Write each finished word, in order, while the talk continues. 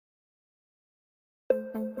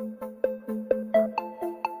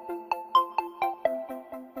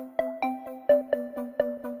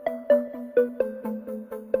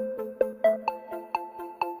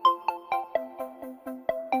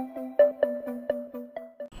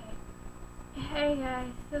Hey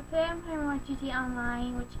guys, so today I'm playing more GTA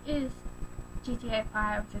Online, which is GTA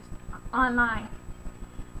 5, just online.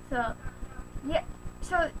 So, yeah,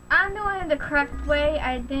 so I'm doing it the correct way.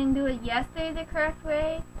 I didn't do it yesterday the correct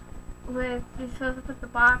way, with you're supposed to put the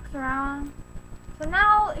box around. So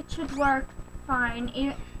now it should work fine.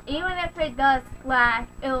 Even if it does lag,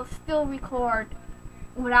 it'll still record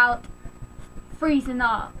without freezing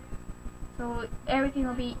up. So everything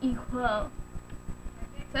will be equal.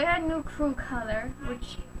 So I got a new crew color,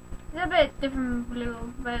 which is a bit different from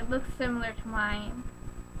blue, but it looks similar to mine.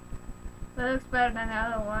 But it looks better than the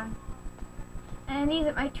other one. And these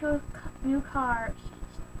are my two new cars,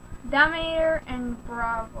 Dominator and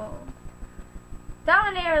Bravo.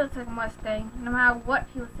 Dominator looks like a Mustang, no matter what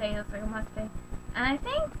people say, it looks like a Mustang. And I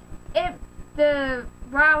think the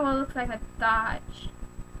Bravo looks like a Dodge.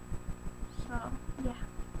 So yeah,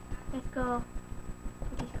 let's go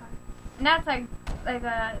with these cars. And that's like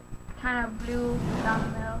a kind of blue down the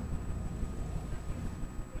middle.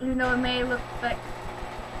 Even though it may look like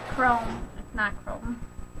chrome, it's not chrome.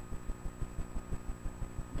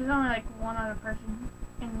 There's only like one other person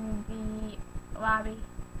in the lobby.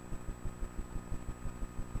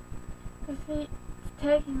 It's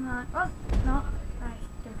taking long. Oh no, I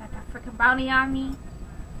still got that freaking bounty on me.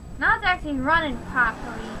 Now it's actually running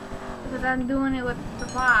properly because I'm doing it with the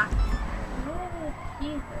box.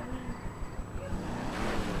 Jesus.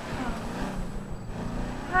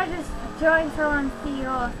 I just joined someone's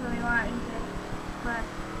CEO, so they want to but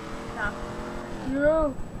stop.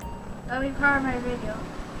 No, that'll be part of my video.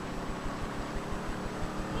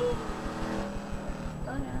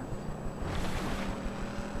 Slow down.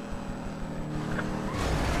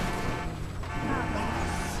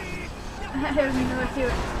 I don't even know what to do.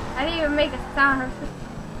 I didn't even make a sound.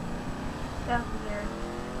 That's weird.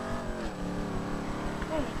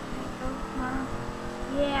 Hey, can I go tomorrow?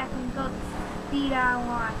 Yeah, I can go to the speed I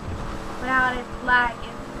want without it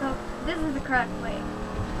lagging. So this is the correct way.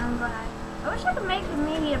 I'm glad. I wish I could make it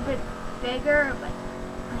maybe a bit bigger, but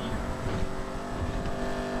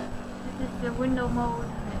this is the window mode.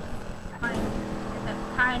 It's tiny. It's a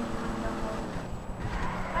tiny window mode.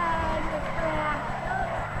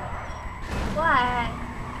 What?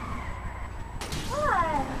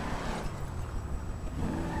 What?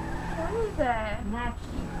 What is that?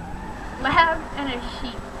 Lab and a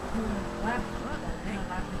sheep.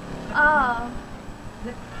 Oh.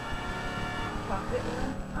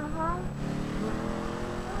 Uh-huh.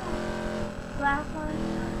 Black one.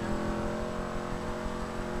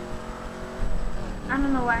 I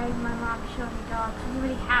don't know why my mom showed me dogs. We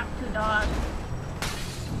already have 2 dogs.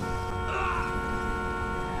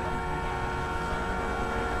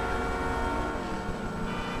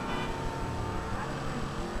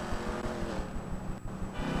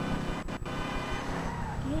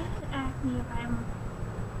 Me if I'm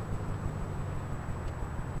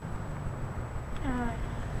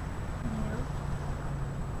new.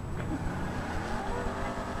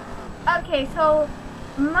 Okay, so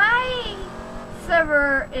my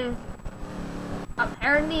server is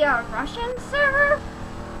apparently a Russian server.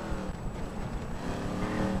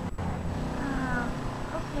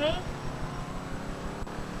 Okay.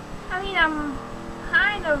 I mean, I'm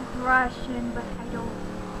kind of Russian, but I don't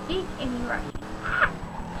speak any Russian.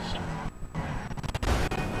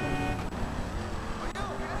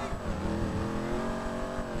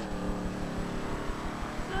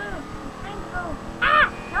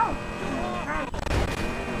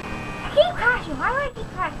 Why do I keep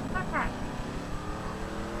crashing? Stop crashing.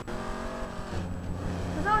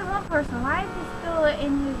 There's only one person. Why is he still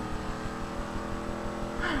in his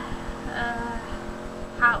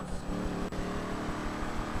house?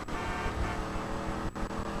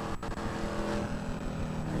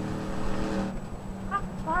 How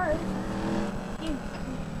far is it?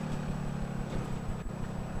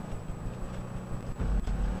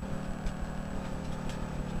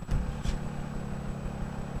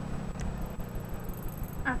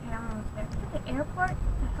 Okay, I'm almost there. Is it the airport? What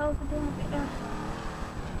the hell is it doing with the airport?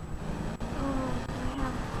 Oh, we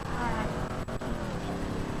have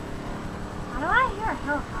how do I hear a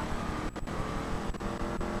helicopter?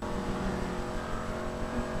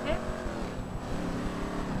 Okay.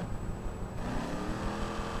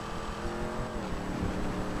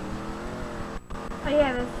 Oh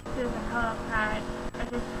yeah, this is a helipad. I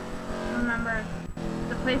just remember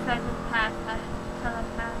the place I just passed had a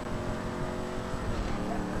helipad.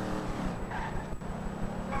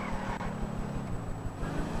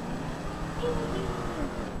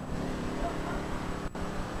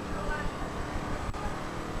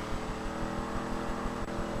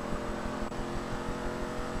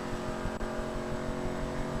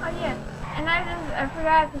 Oh yeah, I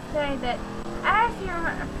forgot to say that I actually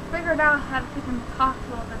figured out how to make them talk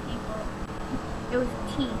to other people. It was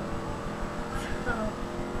teeth. So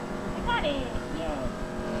I got it. Yay.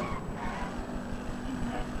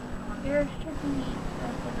 Okay. There should be a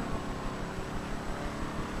little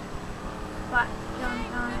spot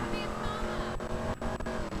going on.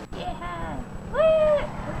 Yeah. Woo!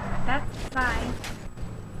 That's the sign.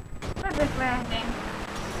 Perfect landing.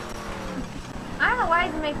 I don't know why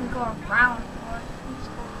he's making me go around for. Let's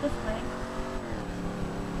go this way.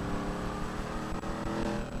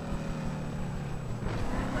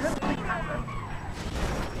 Where's my driver?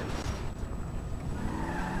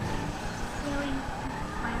 Really?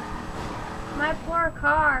 My poor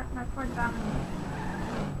car. My poor Dominic.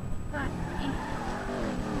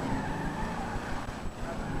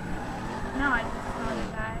 No, I just saw the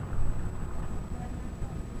guy.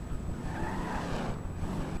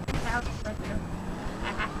 That was right there.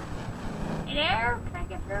 Hey there, can I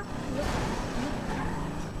get through?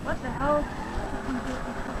 What the hell?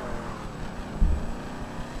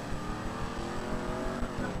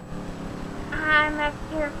 I'm at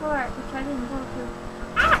the airport, which I didn't go to.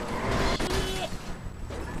 Ah! Shit!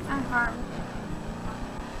 I'm harmed.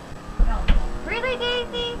 Really,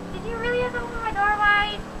 Daisy? Did you really have to open my door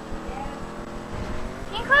wide?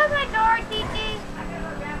 Can you close my door, Daisy?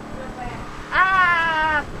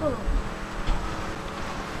 Ah, poop.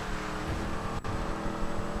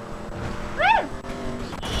 Woo!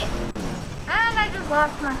 Shit. And I just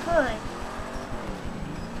lost my hood.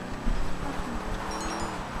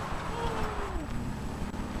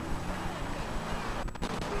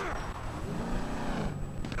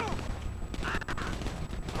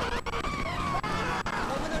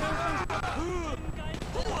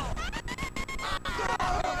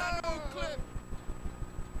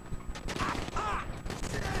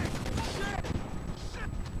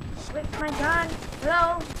 With my gun. Hello,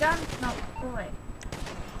 gun. No, boy.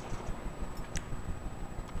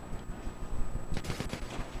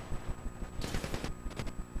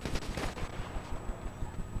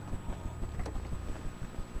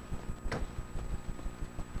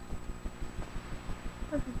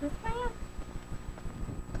 What is this man?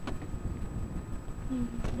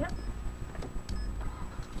 Yep.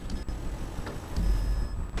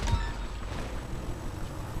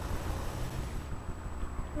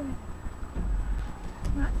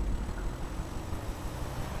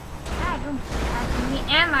 Me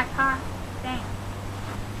and my car. Dang.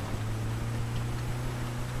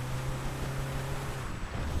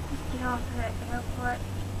 Let's get off the airport.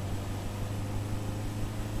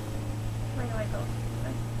 Where do I go?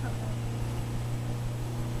 Okay.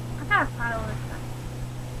 I gotta follow this guy.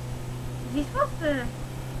 Is he supposed to...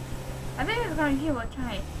 I think he's gonna be able to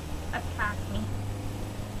try to attack me.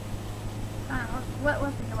 I don't know. What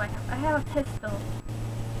weapon do I have? I have a pistol.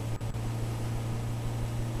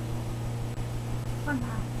 One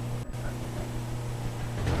time.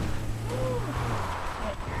 Ooh,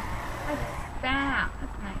 shit. I just span out.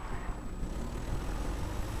 That's nice.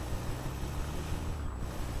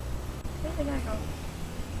 I think I gotta go.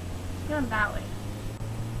 Going that way.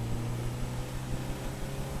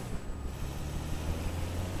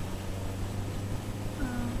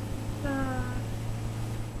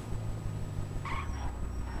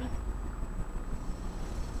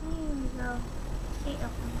 Here we go. Gate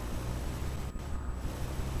open.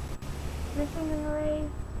 Missing in the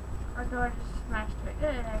race, or do I just smash through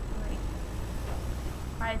it?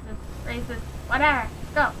 Actually, races, whatever.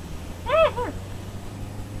 Let's go.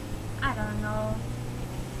 I don't know.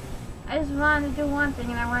 I just wanted to do one thing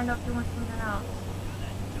and I wound up doing something else.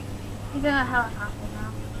 He's in a helicopter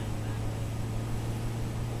now.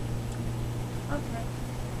 Okay.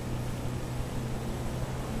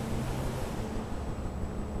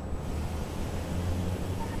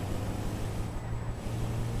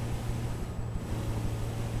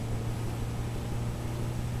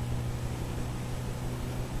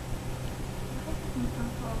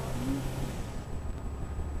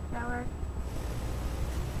 That works.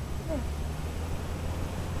 Good.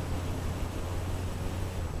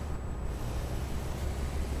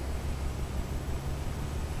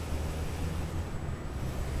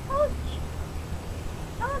 Ouch!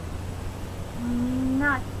 Oh!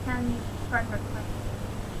 Not telling you friend request.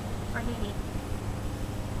 Or did he?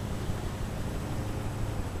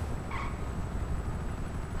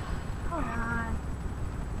 Hold on.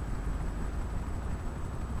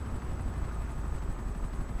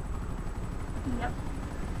 Yep.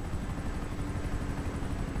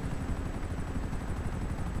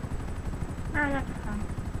 Alright, that's fine.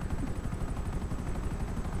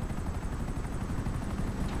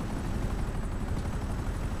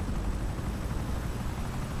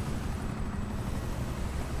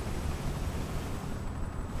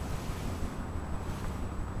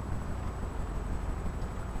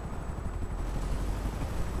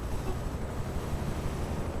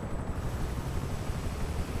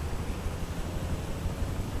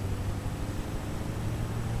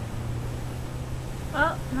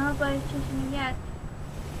 nobody's chasing me yet.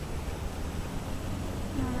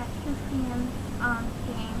 No, I got 2 friends on the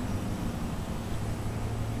game.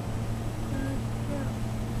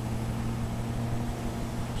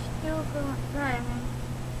 Still going driving.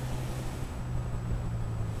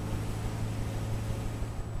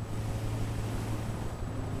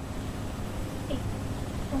 It's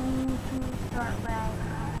going to start lag.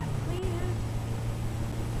 Please.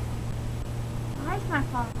 Why is my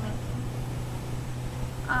phone blinking?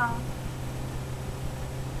 Oh.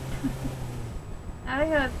 I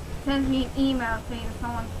think it sends me an email saying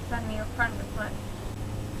someone sent me a friend request.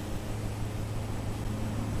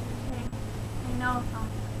 Okay. I know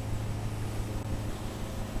something.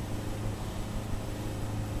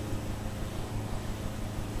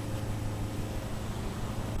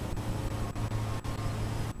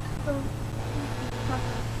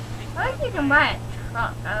 I think you can buy a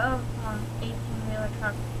truck. I love one 18-wheeler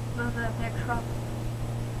truck. Those are the big trucks.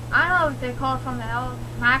 I don't know if they call something else.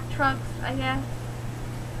 Mack trucks, I guess.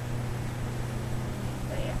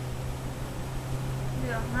 But yeah.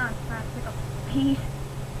 I'm not trying to pick up speed.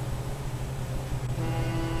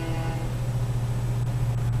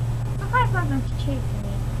 Sometimes something's chasing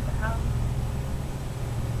me. What the hell?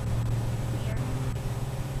 Weird.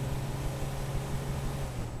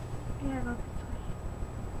 I gotta go this way.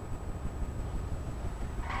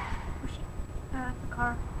 Oh shit. That's a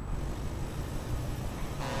car.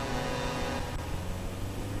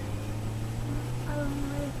 Oh,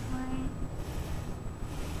 this way.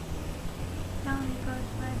 Down you go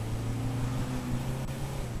this way.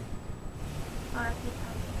 Oh, that's the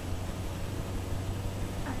house.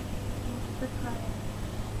 Alright, this way.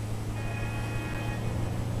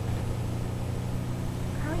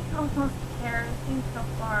 How are we almost there? It seems so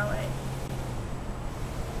far away.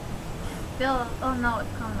 Still, oh no,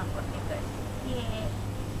 it's coming up with me good. Yeah.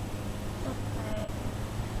 Okay.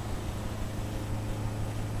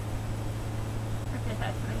 Okay,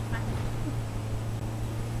 that's really fun.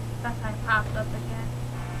 That's why I popped up again.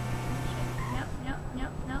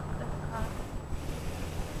 Nope, that's a car.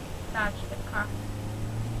 Dodge the car.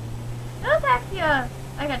 It was actually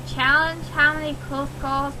like a challenge. How many close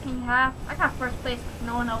calls can you have? I got first place because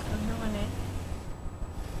no one else was doing it.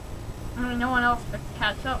 I mean, no one else could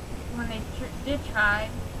catch up when they did try.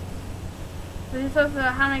 So this was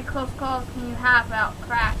how many close calls can you have without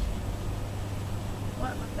crashing?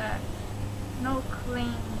 What was that? No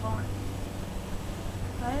claim bonus.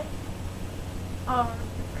 What? Oh,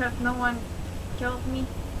 because no one killed me?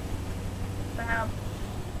 So how?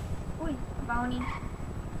 Oi, bounty.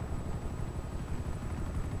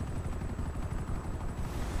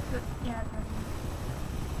 Yeah,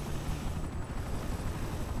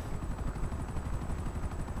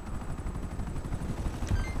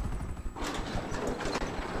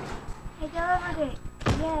 I delivered it!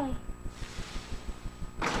 Yay!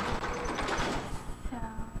 So...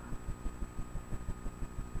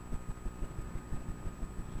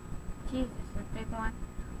 Jesus, a big one.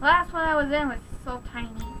 The last one I was in was so tiny.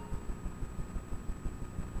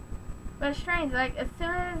 But it's strange, like, as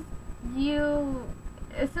soon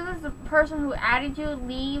as the person who added you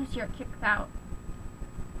leaves, you're kicked out.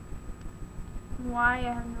 Why? I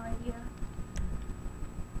have no idea.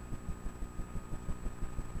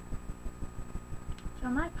 So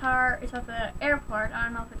my car is at the airport. I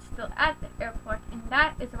don't know if it's still at the airport, and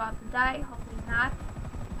that is about to die. Hopefully not.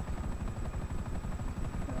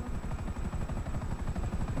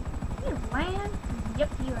 So, you land? Yep,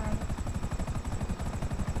 you landed.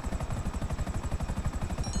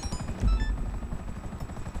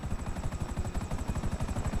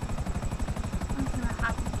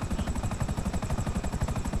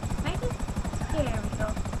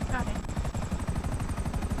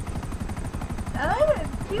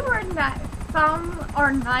 That some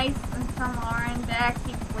are nice and some aren't. They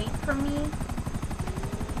actually wait for me.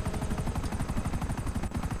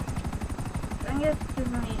 I guess it's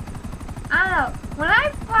me. I don't know. When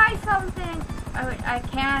I fly something, I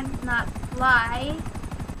can not fly,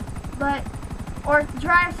 but or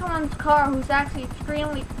drive someone's car who's actually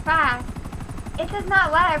extremely fast, it does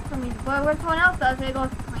not lag for me. But when someone else does, it goes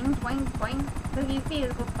boing boing boing. So you see,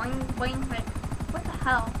 it goes boing boing. Like, what the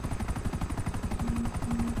hell?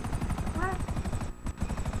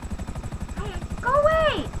 Go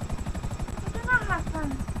away! I do not have fun.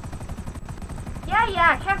 Yeah,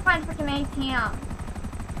 I can't find freaking ATM.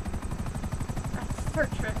 I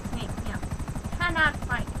search for an ATM. Cannot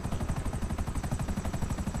find it.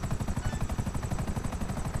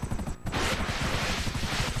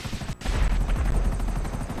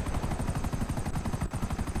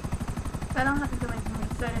 I don't have to do anything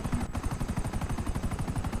with it.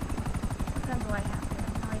 What gun do I have? I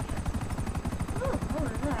have no idea.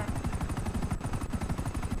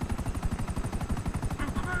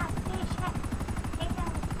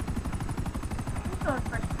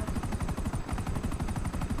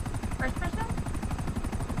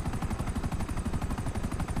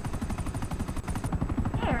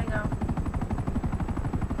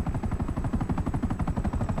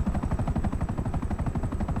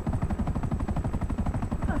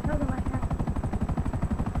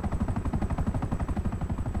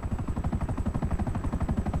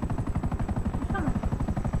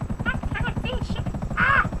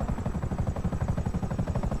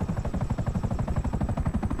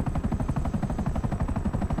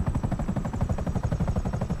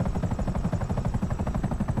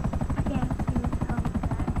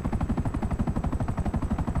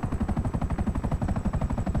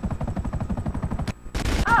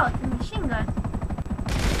 Oh, it's a machine gun.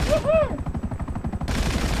 Woohoo!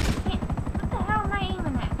 What the hell am I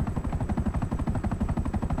aiming at?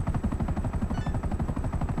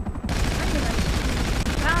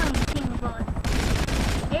 I don't even see any bullets.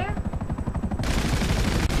 Here?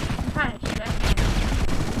 I'm trying to shoot at him.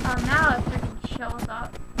 Oh, now it freaking shows up.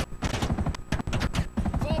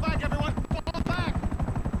 Fall back, everyone! Fall back!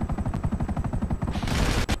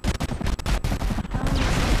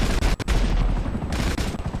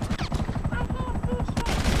 I can't see shit.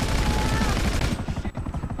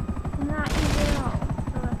 It's not easy at all.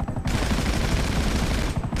 So let's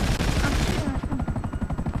I'm shooting at him.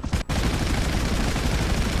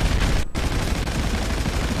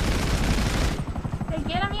 Did I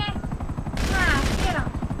get him yet? Nah, get him.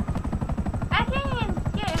 I can't even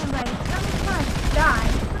get anybody. Somebody's gonna die.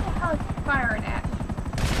 Who the hell is firing at me?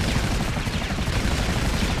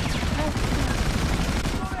 That's not.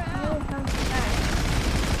 Who the hell is that?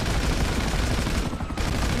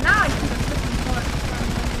 Now I see the freaking bullets from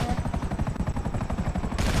there.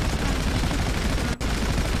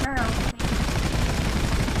 Barrel thing.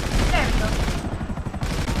 There we go.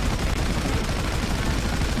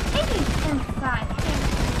 I think he's inside.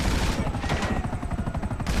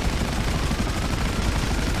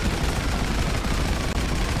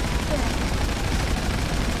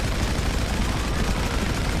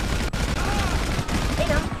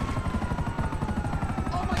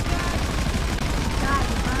 Oh my god!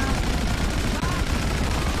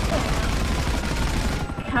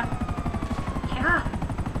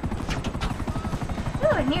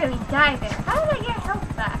 I nearly died there. How did I get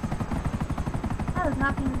health back? That was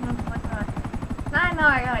not being moved whatsoever. Now I know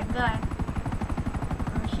I got a gun.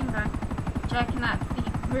 A machine gun. Which I cannot see.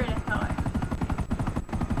 Weird as hell.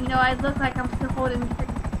 You know, I look like I'm still holding the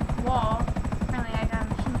freaking wall. Apparently I got a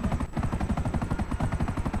machine gun.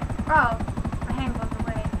 Oh, my hand goes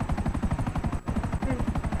away.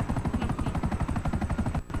 Can't see.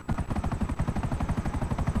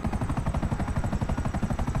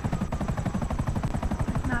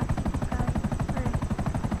 Let's not see this guy. Where is he?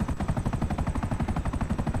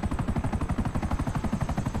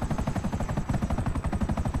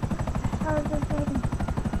 How is this lady?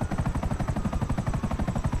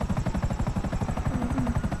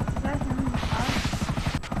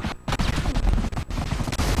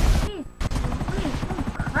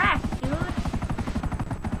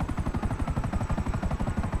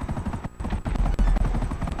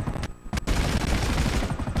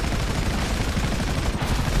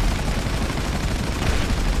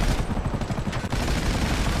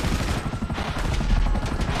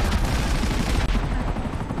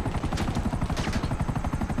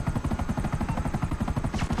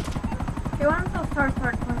 Okay, once those stars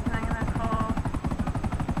start clinking, I'm gonna call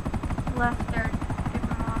Lester, get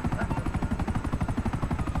them off.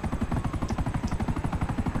 Okay.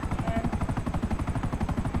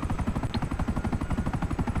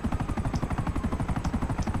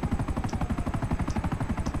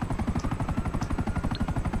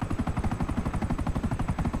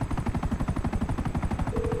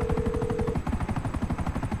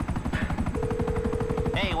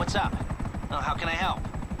 Hey, what's up? Oh, how can I help?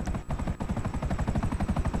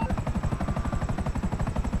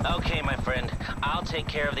 Okay, my friend. I'll take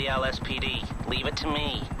care of the LSPD. Leave it to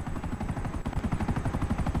me.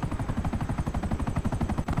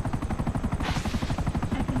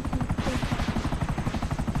 I can see three.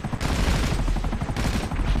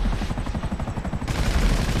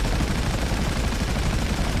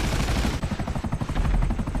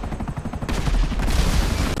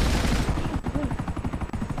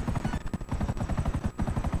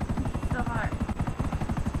 So hard.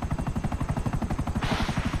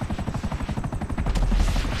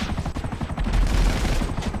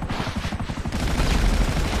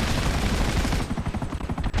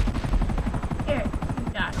 Here, we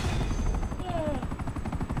got it. Yay!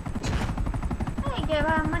 I get a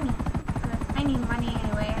lot of money. I need money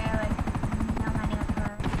anyway. I have like no money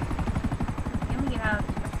whatsoever. Let me get out of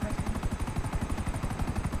this person.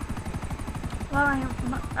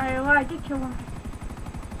 Well, I did kill one.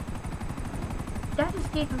 That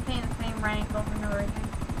just keeps them saying the same rank over and over again.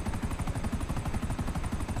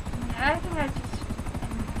 Yeah, I think I just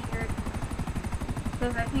am weird.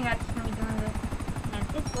 Because I think I'm just gonna be doing this. And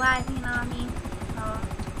it's lagging on me. So,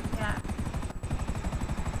 yeah.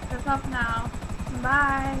 That's all for now.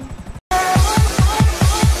 Bye.